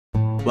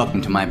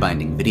Welcome to my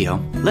binding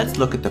video. Let's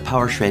look at the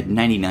PowerShred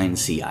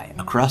 99ci,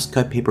 a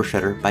cross-cut paper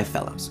shredder by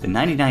Fellows. The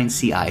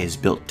 99ci is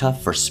built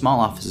tough for small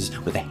offices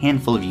with a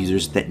handful of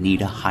users that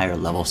need a higher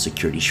level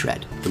security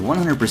shred. The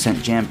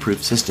 100%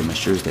 jam-proof system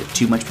assures that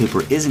too much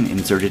paper isn't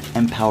inserted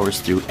and powers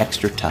through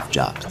extra tough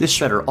jobs. This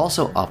shredder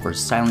also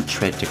offers silent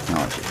shred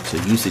technology, so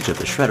usage of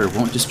the shredder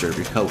won't disturb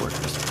your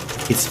coworkers.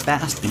 It's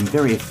fast and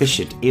very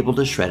efficient, able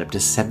to shred up to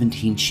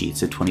 17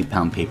 sheets of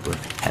 20-pound paper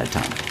at a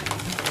time.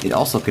 It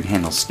also can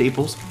handle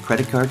staples,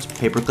 credit cards,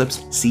 paper clips,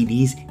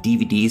 CDs,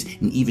 DVDs,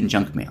 and even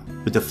junk mail.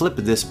 With the flip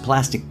of this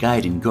plastic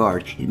guide and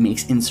guard, it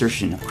makes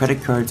insertion of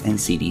credit cards and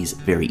CDs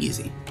very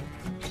easy.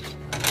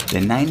 The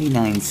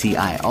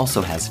 99ci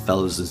also has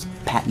Fellows'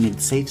 patented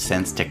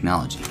SafeSense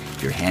technology.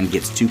 If your hand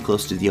gets too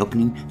close to the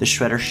opening, the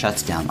shredder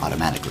shuts down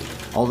automatically.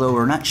 Although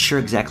we're not sure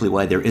exactly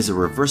why there is a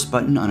reverse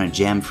button on a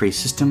jam-free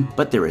system,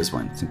 but there is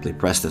one. Simply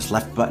press this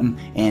left button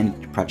and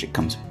your project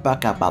comes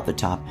back up out the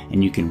top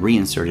and you can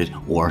reinsert it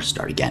or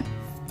start again.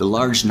 The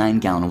large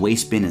 9-gallon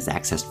waste bin is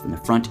accessed from the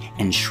front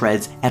and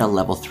shreds at a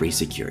level 3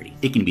 security.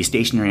 It can be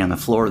stationary on the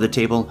floor of the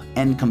table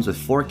and comes with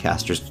 4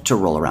 casters to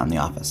roll around the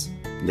office.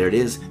 There it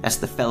is, that's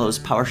the Fellows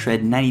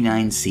PowerShred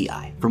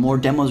 99ci. For more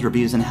demos,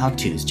 reviews, and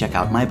how-tos, check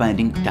out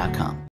MyBinding.com.